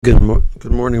Good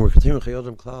morning. We're continuing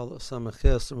Chayodam Klal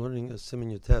Asiyas. We're learning a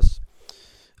Siman Yutes,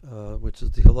 which is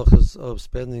the halachas of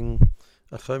spending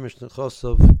a chaimish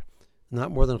nechosov, not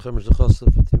more than a chaimish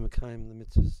nechosov for Tenaim, the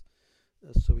Mitzvos.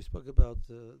 So we spoke about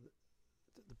the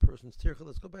person's tircha.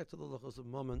 Let's go back to the halachas of a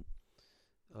moment,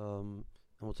 and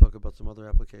we'll talk about some other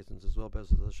applications as well.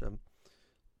 B'ezras Hashem.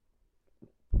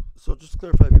 So just to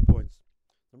clarify a few points.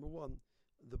 Number one,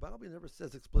 the Bible never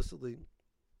says explicitly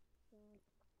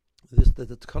that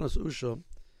the Tkanas Usha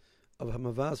of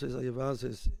Hamavazes,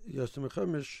 Ayavazes, Yoshim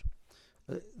Chemish,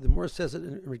 the more says it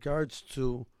in regards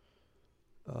to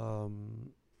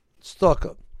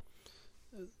Staka.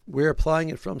 We're applying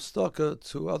it from Staka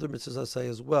to other mitzvahs I say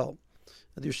as well.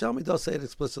 And the Yerushalmi does say it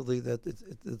explicitly that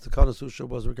the Tkanas Usha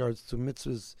was regards to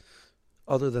mitzvahs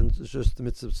other than just the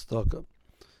mitzvah Staka.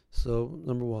 So,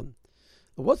 number one.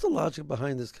 What's the logic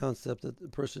behind this concept that a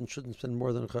person shouldn't spend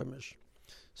more than a Chemish?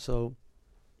 So,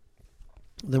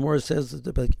 the more it says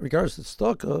that in regards to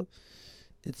tzedakah,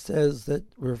 it says that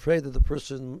we're afraid that the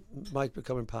person might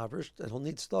become impoverished and he'll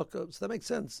need tzedakah. So that makes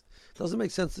sense. It doesn't make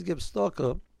sense to give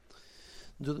tzedakah,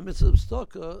 do the mitzvah of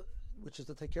tzedakah, which is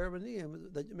to take care of an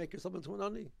aniyim, that you make yourself into an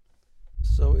ani.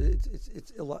 So it's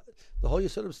the whole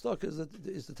yesod of tzedakah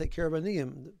is to take care of an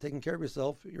aniyim, taking care of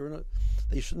yourself. That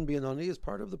you shouldn't be an ani is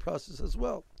part of the process as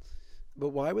well. But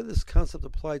why would this concept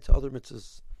apply to other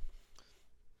mitzvahs?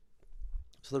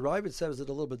 So the Ravid says it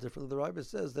a little bit differently. The Ravid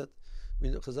says that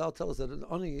Chazal tells us that an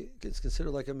ani is considered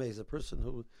like a maze, a person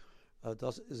who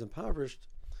is impoverished,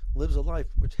 lives a life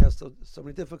which has so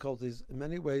many difficulties. In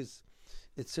many ways,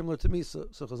 it's similar to Misa.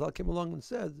 So Chazal came along and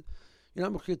said, you're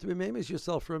not mechuyev to be memes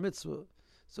yourself for a mitzvah.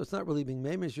 So it's not really being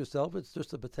memes yourself, it's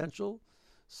just a potential,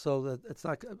 so that it's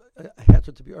not a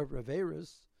hatred to be over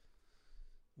averas.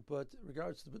 But in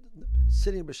regards to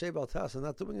sitting b'sheva al tas and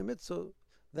not doing a mitzvah,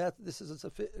 that this is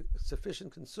a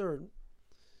sufficient concern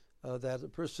that a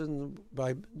person,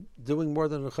 by doing more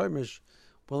than a chaimish,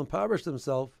 will impoverish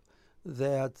themselves,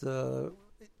 that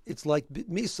it's like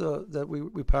misa that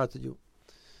we parted you.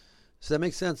 So that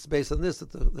makes sense based on this,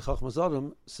 that the Chachmas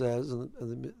Adam says,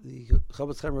 and the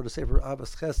Chavetz Chaim wrote a sefer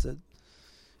Avas Chesed.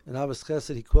 In Avas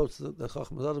Chesed, he quotes the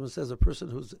Chachmas Adam and says a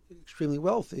person who's extremely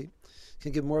wealthy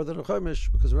can give more than a chaimish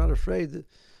because we're not afraid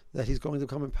that he's going to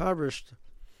become impoverished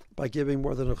by giving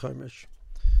more than a chaimish.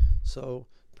 So,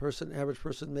 average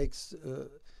person makes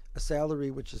a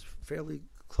salary which is fairly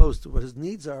close to what his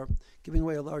needs are. Giving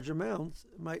away a large amount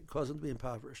might cause him to be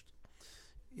impoverished.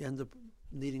 You end up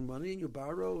needing money, and you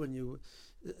borrow, and you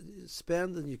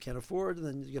spend, and you can't afford, and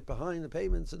then you get behind the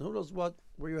payments, and who knows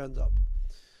where you end up.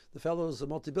 The fellow is a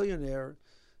multi-billionaire,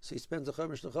 so he spends a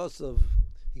chaimish nechosov.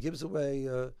 He gives away.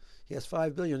 He has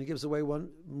 $5 billion. He gives away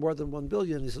more than $1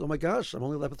 billion. He says, "Oh my gosh, I'm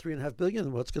only left with $3.5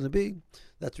 billion. What's going to be?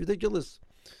 That's ridiculous.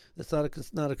 That's not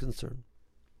a concern."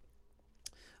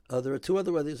 There are two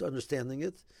other ways of understanding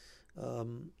it.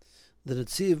 The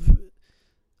Netziv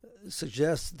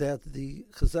suggests that the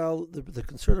Chazal, the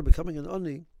concern of becoming an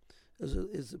ani,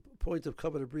 is a point of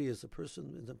kavod abriyas. A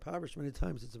person is impoverished many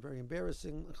times. It's very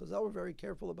embarrassing. The Chazal were very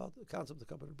careful about the concept of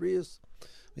kavod abriyas.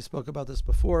 We spoke about this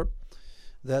before.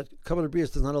 That kavod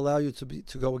abriyas does not allow you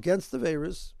to go against the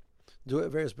veris, do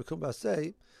it veris bekum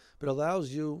basei, but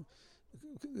allows you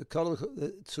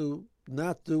to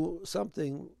not do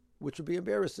something which would be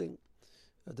embarrassing,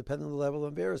 depending on the level of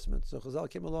embarrassment. So Chazal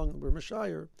came along and were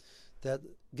mashayir that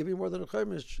giving more than a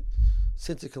chaimish,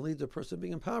 since it can lead to a person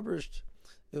being impoverished,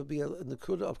 it would be a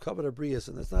nekuda of kavod abriyas,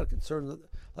 and it's not a concern that,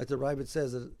 like the Ravid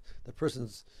says, that the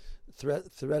person's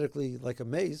theoretically like a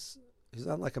mace. He's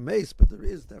not like a mace, but there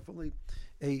is definitely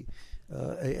a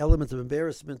element of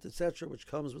embarrassment, etc., which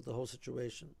comes with the whole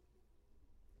situation.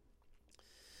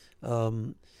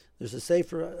 There's a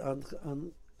sefer on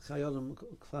Chayodam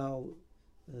Klal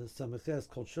Samaches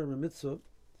called Sherman Mitzvah,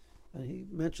 and he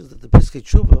mentions that the Piskei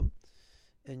Tshuva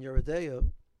and Yeredeya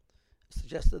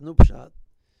suggest a nupshat.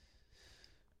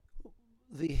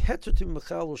 The heter to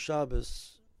Mechal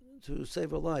Shabbos, to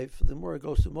save a life, the more it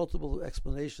goes through multiple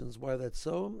explanations why that's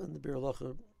so, and the Bir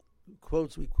Halacha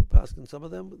quotes, we paskin some of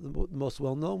them. The most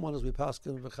well-known one is we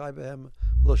paskin v'chai behem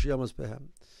v'lo sheyamas behem.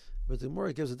 But the more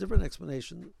it gives a different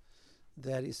explanation,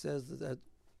 that he says that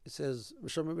it says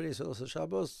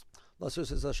Shabbos, Lasur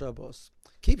says Shabbos.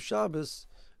 Keep Shabbos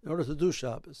in order to do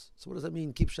Shabbos. So what does that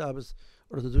mean? Keep Shabbos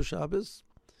in order to do Shabbos.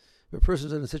 If a person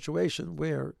is in a situation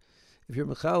where, if you're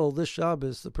mechalel this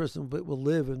Shabbos, the person will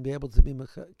live and be able to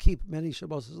keep many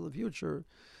Shabbos in the future.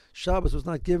 Shabbos was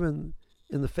not given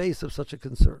in the face of such a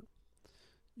concern.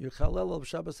 You're chalel of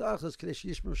Shabbos achas kadesh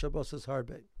yishmer Shabbos is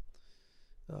harbe.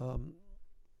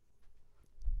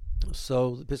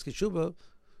 So the Piskei Tshuva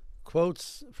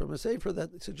quotes from a sefer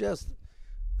that suggests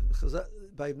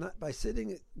by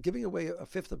giving away a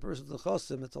fifth of a person's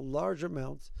nechasim, it's a large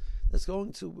amount that's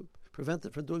going to prevent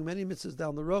it from doing many mitzvahs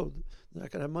down the road. They're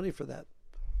not going to have money for that.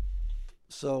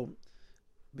 So,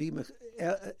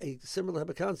 a similar type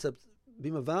of concept,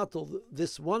 be mavatal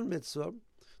this one mitzvah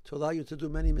to allow you to do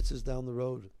many mitzvahs down the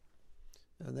road.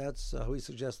 And that's how he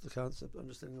suggests the concept,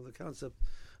 understanding of the concept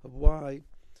of why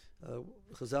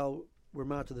Chazal were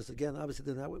matter this. Again,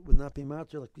 obviously, that would not be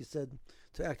matter, like we said,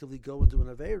 to actively go and do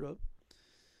an Aveira,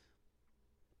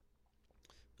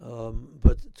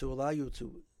 but to allow you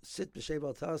to sit b'shev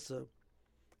al tasa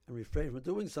and refrain from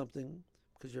doing something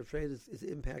because you're afraid its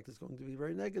impact is going to be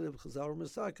very negative. Chazal or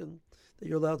Masakin, that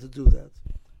you're allowed to do that.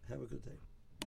 Have a good day.